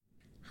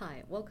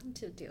Hi, welcome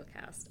to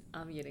Dealcast.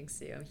 I'm Yining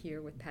Su. I'm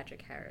here with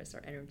Patrick Harris,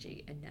 our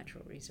energy and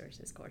natural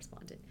resources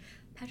correspondent.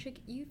 Patrick,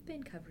 you've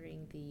been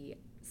covering the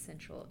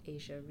Central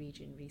Asia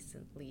region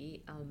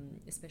recently,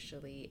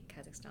 especially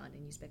Kazakhstan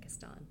and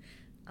Uzbekistan,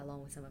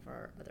 along with some of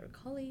our other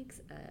colleagues,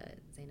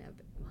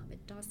 Zainab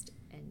Mohammed Dost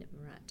and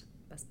Murat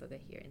Basboga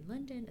here in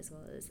London, as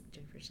well as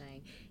Jennifer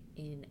Zhang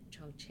in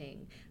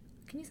Chongqing.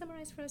 Can you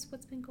summarize for us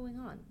what's been going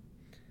on?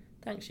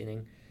 Thanks,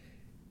 Yining.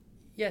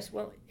 Yes,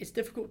 well, it's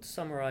difficult to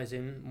summarise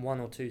in one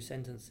or two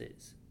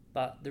sentences,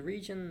 but the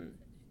region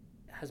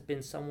has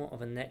been somewhat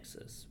of a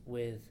nexus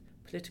with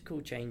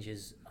political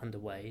changes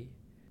underway,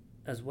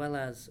 as well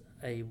as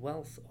a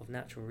wealth of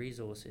natural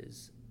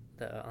resources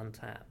that are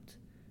untapped.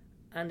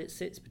 And it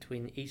sits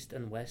between East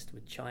and West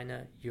with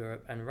China,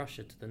 Europe, and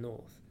Russia to the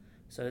north.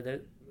 So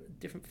the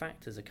different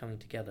factors are coming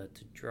together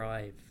to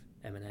drive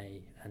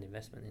M&A and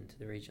investment into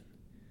the region.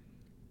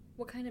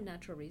 What kind of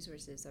natural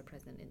resources are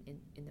present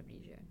in the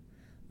region?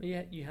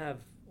 Yeah, you have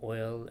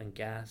oil and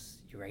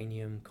gas,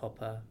 uranium,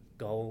 copper,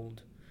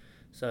 gold.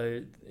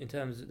 So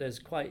there's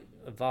quite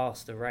a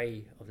vast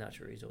array of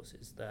natural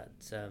resources that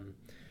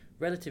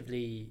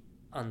relatively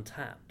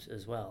untapped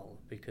as well,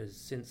 because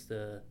since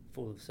the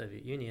fall of the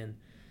Soviet Union,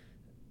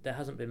 there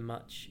hasn't been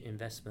much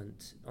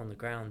investment on the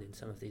ground in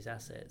some of these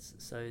assets.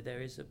 So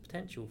there is a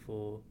potential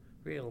for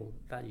real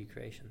value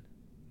creation.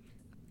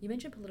 You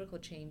mentioned political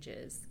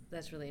changes.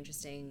 That's really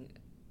interesting.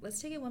 Let's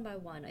take it one by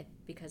one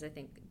because I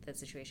think the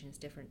situation is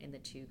different in the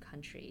two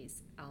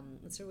countries.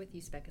 Let's start with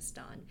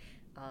Uzbekistan.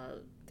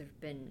 There have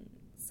been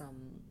some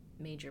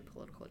major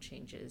political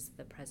changes.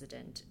 The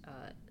president,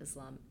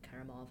 Islam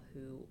Karimov,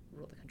 who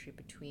ruled the country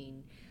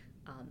between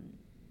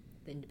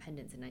the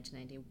independence in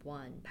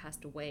 1991,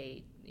 passed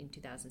away in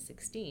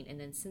 2016. And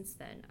then since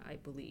then, I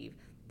believe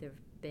there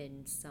have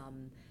been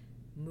some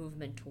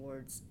movement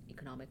towards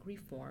economic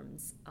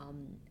reforms.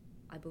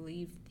 I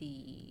believe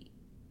the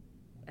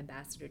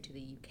ambassador to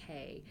the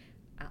UK,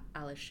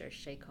 Alisher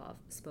Sheikhov,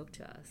 spoke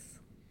to us.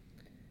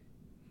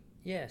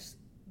 Yes,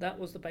 that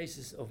was the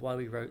basis of why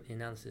we wrote the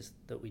analysis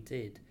that we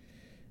did.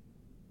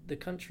 The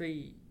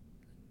country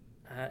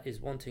is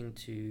wanting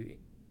to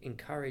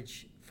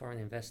encourage foreign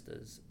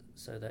investors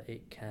so that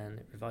it can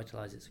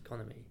revitalise its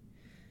economy.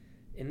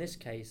 In this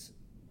case,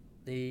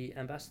 the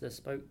ambassador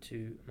spoke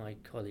to my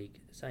colleague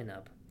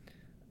Zainab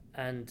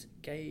and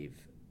gave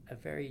a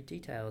very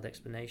detailed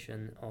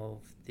explanation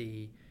of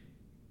the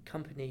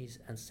companies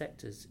and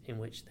sectors in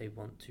which they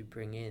want to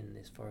bring in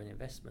this foreign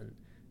investment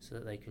so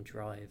that they can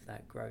drive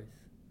that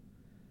growth.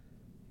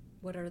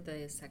 What are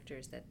the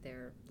sectors that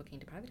they're looking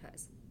to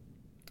privatize?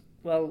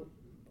 Well,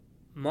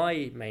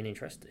 my main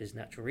interest is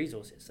natural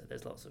resources. So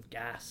there's lots of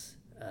gas.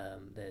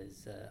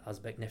 There's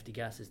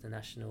Uzbekistan is the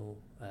national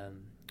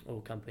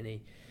oil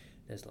company.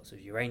 There's lots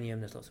of uranium.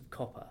 There's lots of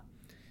copper.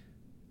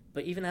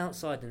 But even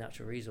outside the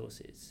natural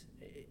resources,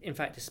 in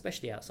fact,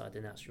 especially outside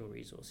the natural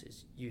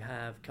resources, you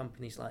have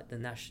companies like the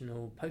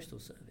National Postal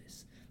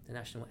Service, the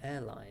National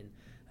Airline,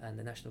 and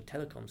the National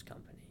Telecoms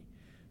Company.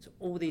 So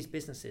all these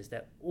businesses,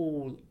 they're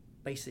all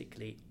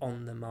basically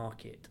on the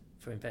market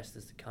for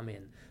investors to come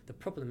in. The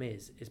problem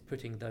is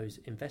putting those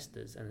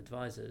investors and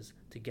advisors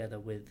together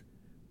with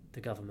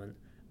the government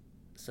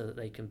so that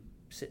they can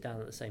sit down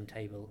at the same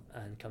table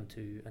and come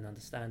to an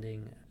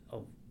understanding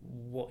of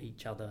what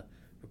each other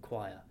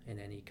require in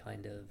any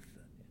kind of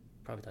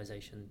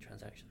privatisation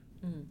transaction.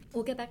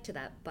 We'll get back to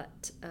that,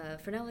 but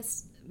for now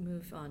let's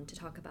move on to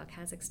talk about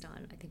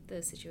Kazakhstan. I think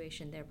the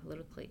situation there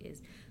politically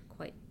is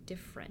quite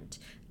different.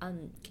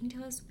 Can you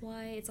tell us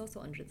why it's also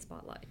under the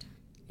spotlight?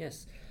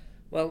 Yes.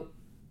 Well,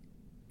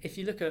 if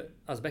you look at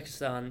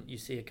Uzbekistan, you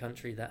see a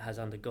country that has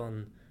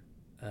undergone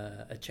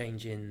a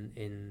change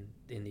in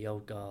the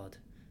old guard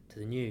to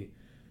the new.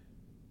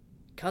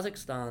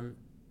 Kazakhstan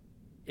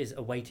is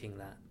awaiting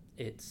that.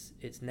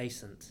 It's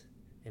nascent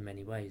in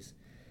many ways.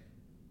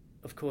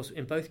 Of course,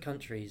 in both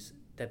countries,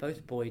 they're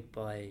both buoyed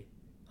by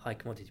high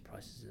commodity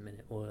prices at the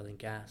minute, oil and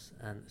gas,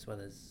 and as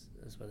well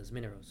as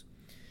minerals.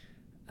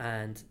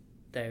 And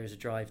there is a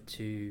drive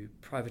to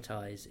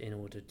privatise in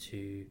order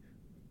to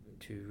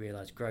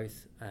realise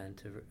growth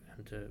and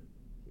to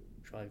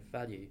drive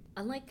value.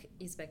 Unlike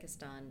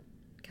Uzbekistan,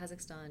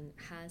 Kazakhstan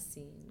has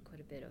seen quite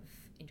a bit of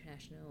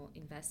international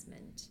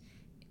investment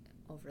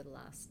over the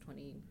last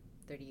 20,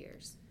 30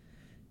 years.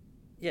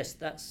 Yes,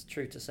 that's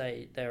true to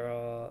say. There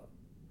are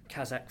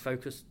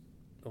Kazakh-focused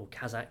or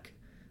Kazakh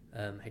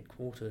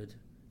headquartered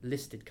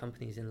listed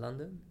companies in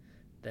London.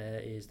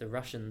 The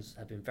Russians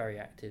have been very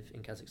active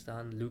in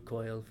Kazakhstan.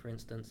 Lukoil, for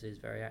instance, is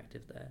very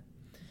active there.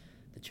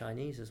 The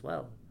Chinese as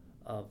well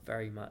are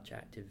very much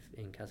active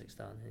in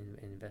Kazakhstan in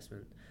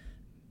investment.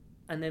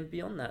 And then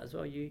beyond that as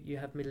well, you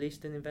have Middle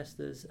Eastern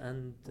investors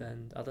and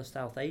other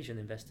South Asian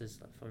investors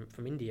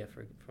from India,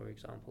 for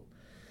example.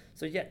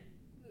 So yeah,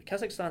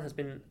 Kazakhstan has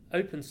been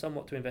open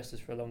somewhat to investors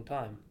for a long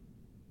time,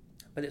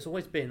 but it's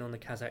always been on the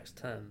Kazakhs'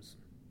 terms.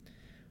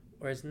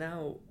 Whereas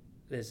now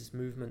there's this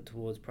movement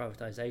towards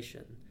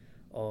privatisation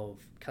of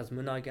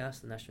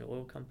KazMunaiGas, the national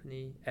oil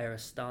company, Air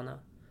Astana,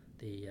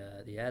 the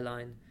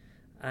airline,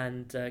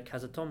 and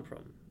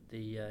Kazatomprom,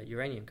 the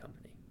uranium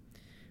company.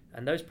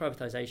 And those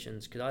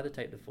privatisations could either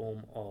take the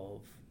form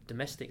of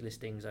domestic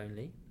listings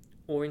only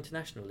or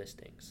international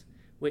listings,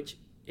 which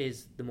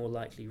is the more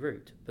likely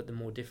route, but the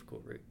more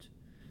difficult route.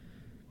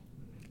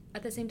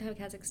 At the same time,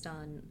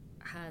 Kazakhstan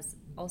has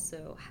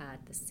also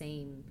had the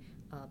same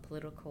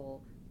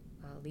political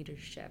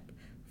leadership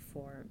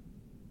for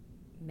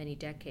many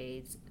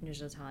decades.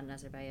 Nursultan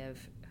Nazarbayev,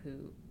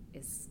 who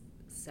is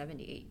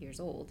 78 years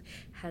old,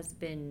 has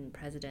been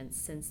president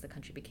since the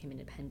country became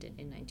independent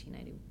in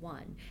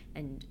 1991.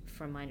 And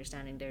from my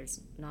understanding,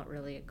 there's not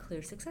really a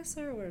clear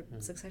successor or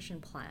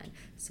succession plan.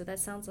 So that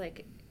sounds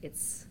like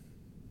it's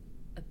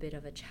a bit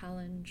of a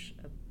challenge,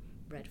 a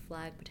red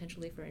flag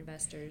potentially for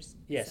investors.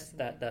 Yes,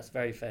 that's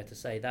very fair to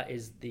say. That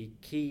is the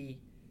key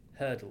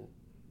hurdle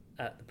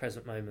at the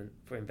present moment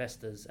for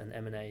investors and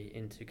M&A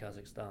into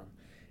Kazakhstan.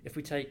 If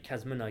we take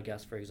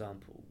KazMunaiGas, for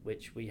example,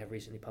 which we have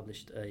recently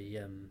published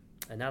a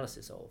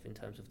analysis of in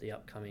terms of the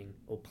upcoming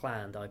or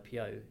planned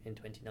IPO in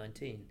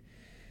 2019,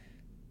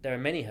 there are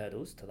many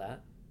hurdles to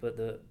that,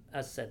 but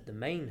as said, the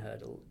main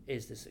hurdle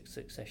is the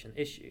succession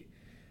issue.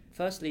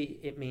 Firstly,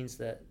 it means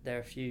that there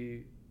are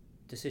few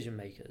decision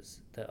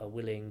makers that are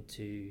willing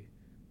to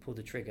pull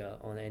the trigger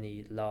on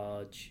any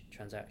large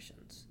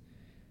transactions.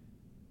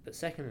 But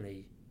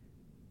secondly,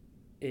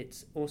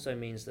 it also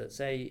means that,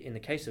 say, in the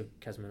case of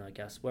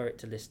KazMunaiGas, were it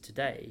to list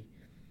today,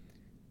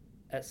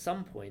 at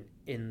some point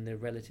in the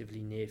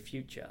relatively near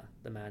future,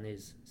 the man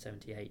is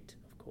 78,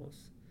 of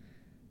course,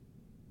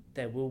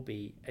 there will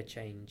be a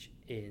change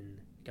in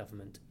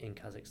government in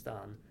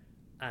Kazakhstan,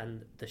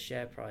 and the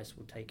share price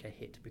will take a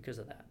hit because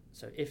of that.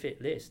 So if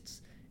it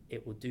lists,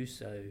 it will do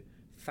so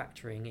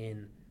factoring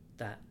in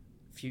that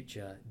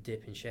future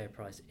dip in share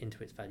price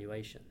into its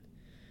valuation.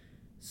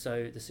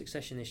 So the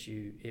succession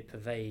issue, it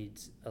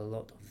pervades a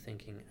lot of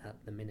thinking at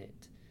the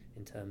minute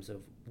in terms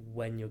of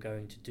when you're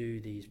going to do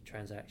these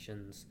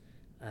transactions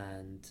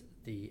and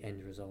the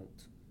end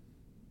result.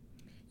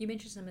 You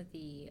mentioned some of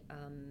the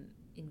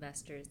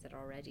investors that are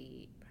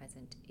already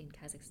present in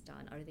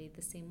Kazakhstan. Are they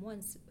the same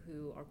ones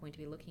who are going to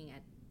be looking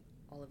at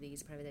all of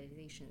these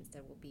privatizations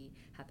that will be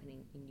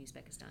happening in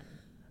Uzbekistan?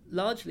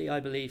 Largely, I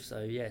believe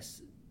so,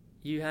 yes.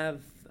 You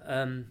have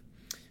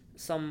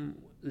some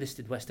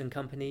listed Western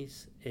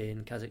companies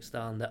in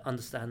Kazakhstan that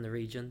understand the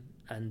region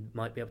and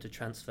might be able to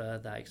transfer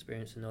that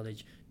experience and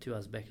knowledge to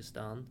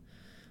Uzbekistan.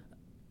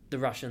 The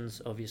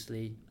Russians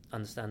obviously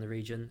understand the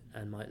region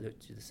and might look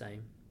to do the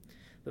same.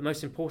 But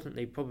most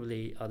importantly,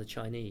 probably are the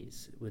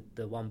Chinese with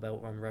the One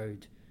Belt, One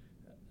Road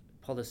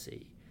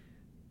policy.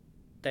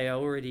 They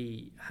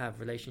already have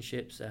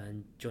relationships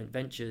and joint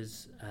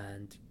ventures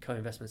and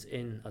co-investments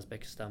in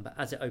Uzbekistan, but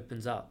as it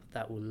opens up,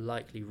 that will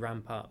likely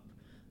ramp up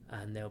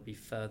and there'll be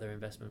further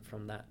investment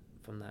from that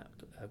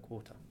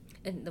quarter.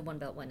 And the One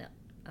Belt, One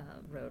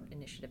Road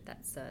initiative,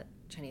 that's a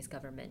Chinese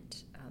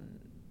government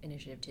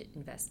initiative to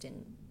invest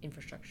in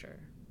infrastructure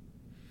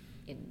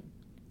in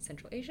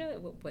Central Asia.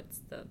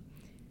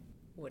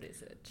 What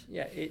is it?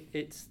 Yeah,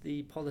 it's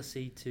the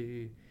policy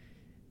to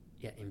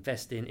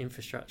invest in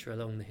infrastructure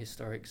along the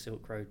historic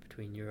Silk Road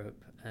between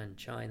Europe and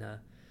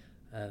China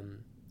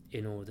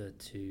in order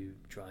to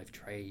drive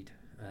trade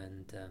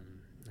and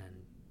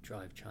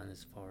drive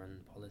China's foreign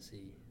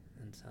policy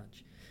and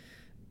such.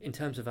 In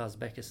terms of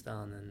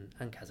Uzbekistan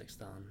and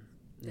Kazakhstan,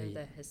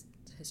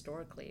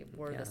 historically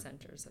were the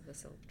centers of the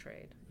Silk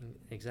trade.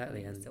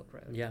 Exactly, and the Silk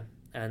Road. Yeah,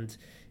 and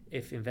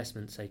if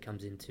investment, say,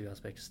 comes into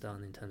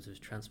Uzbekistan in terms of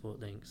transport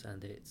links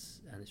and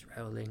its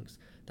rail links,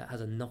 that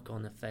has a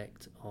knock-on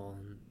effect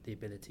on the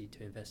ability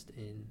to invest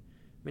in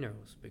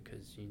minerals,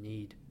 because you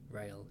need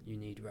rail, you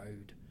need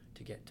road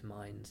to get to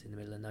mines in the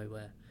middle of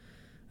nowhere.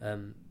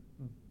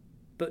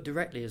 But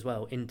directly as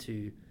well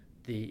into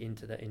the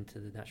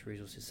natural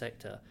resources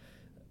sector,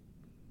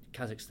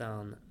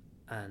 Kazakhstan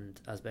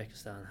and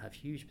Uzbekistan have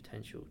huge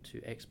potential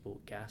to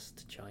export gas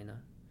to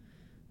China,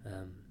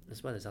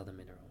 as well as other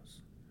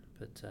minerals.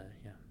 But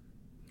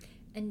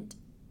And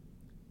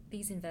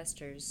these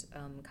investors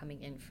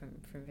coming in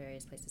from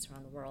various places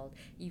around the world,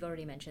 you've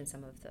already mentioned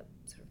some of the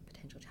sort of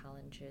potential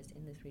challenges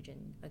in this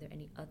region. Are there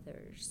any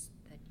others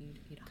that you'd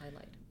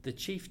highlight? The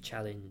chief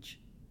challenge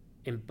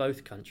in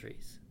both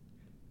countries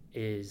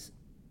is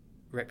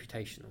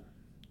reputational.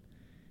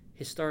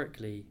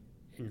 Historically,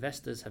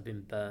 investors have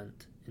been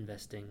burnt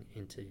investing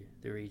into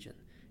the region.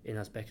 In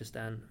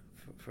Uzbekistan,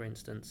 for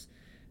instance,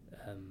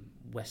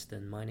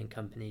 Western mining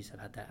companies have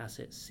had their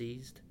assets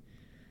seized.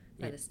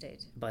 By the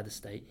state? By the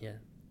state, yeah.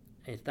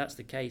 If that's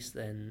the case,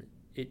 then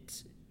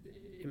it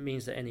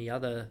means that any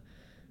other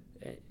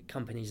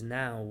companies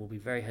now will be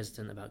very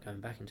hesitant about going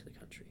back into the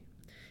country.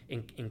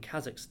 In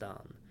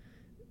Kazakhstan,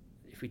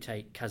 if we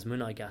take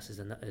KazMunaiGas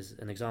as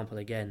an example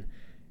again,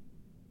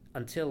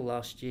 until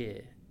last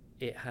year,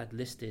 it had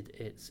listed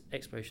its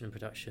exploration and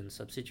production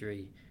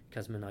subsidiary,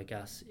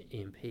 KazMunaiGas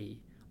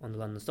E&P, on the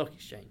London Stock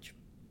Exchange.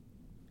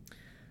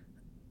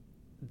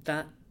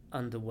 That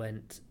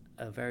underwent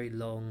a very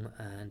long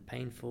and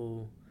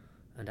painful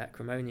and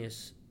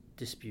acrimonious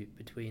dispute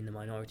between the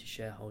minority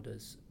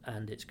shareholders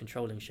and its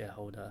controlling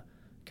shareholder,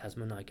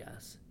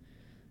 KazMunaiGas.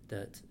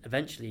 that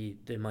eventually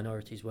the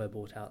minorities were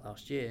bought out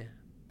last year,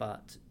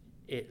 but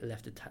it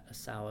left a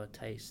sour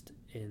taste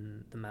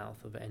in the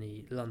mouth of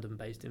any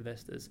London-based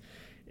investors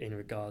in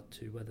regard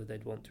to whether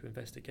they'd want to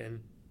invest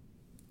again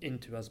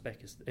into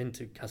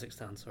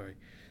Kazakhstan. Sorry.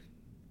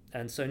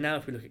 And so now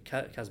if we look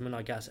at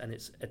KazMunaiGas and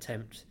its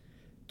attempt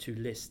to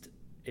list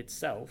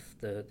itself,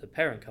 the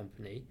parent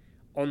company,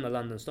 on the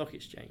London Stock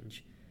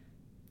Exchange,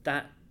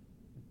 that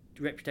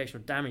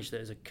reputational damage that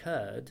has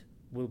occurred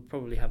will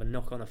probably have a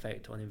knock-on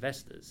effect on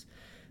investors.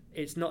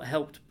 It's not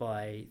helped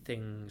by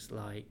things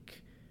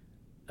like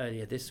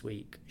earlier this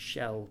week,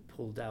 Shell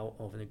pulled out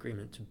of an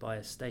agreement to buy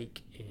a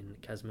stake in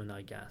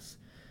KazMunaiGas,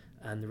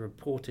 and the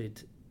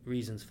reported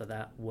reasons for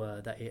that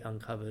were that it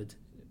uncovered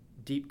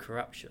deep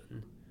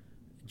corruption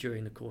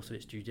during the course of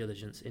its due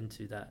diligence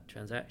into that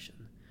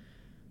transaction.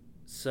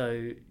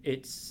 So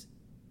it's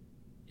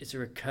a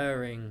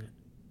recurring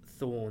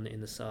thorn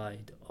in the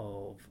side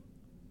of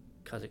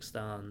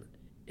Kazakhstan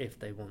if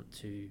they want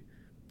to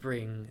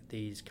bring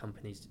these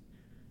companies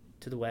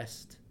to the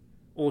West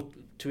or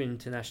to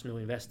international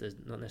investors,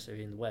 not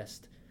necessarily in the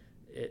West.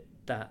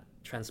 That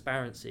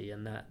transparency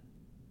and that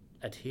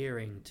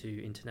adhering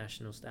to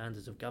international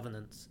standards of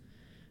governance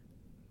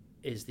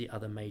is the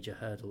other major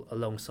hurdle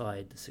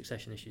alongside the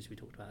succession issues we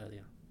talked about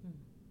earlier.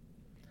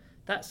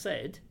 That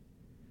said,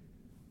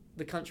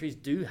 the countries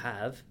do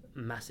have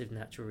massive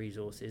natural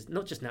resources,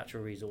 not just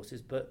natural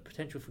resources, but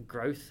potential for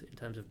growth in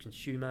terms of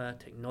consumer,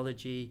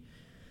 technology.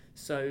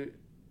 So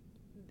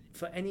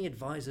for any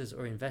advisors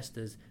or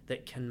investors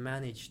that can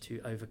manage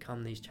to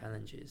overcome these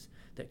challenges,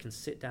 that can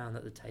sit down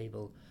at the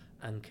table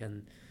and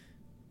can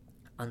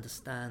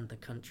understand the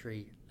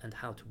country and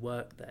how to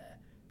work there,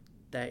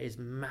 there is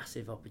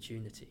massive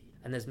opportunity.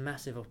 And there's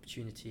massive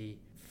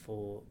opportunity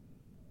for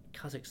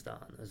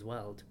Kazakhstan as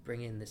well to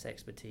bring in this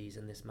expertise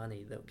and this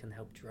money that can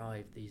help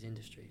drive these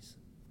industries.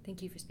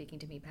 Thank you for speaking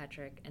to me,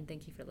 Patrick, and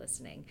thank you for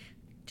listening.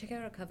 Check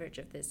out our coverage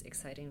of this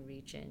exciting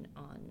region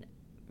on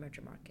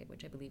Merger Market,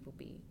 which I believe will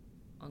be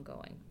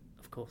ongoing.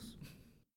 Of course.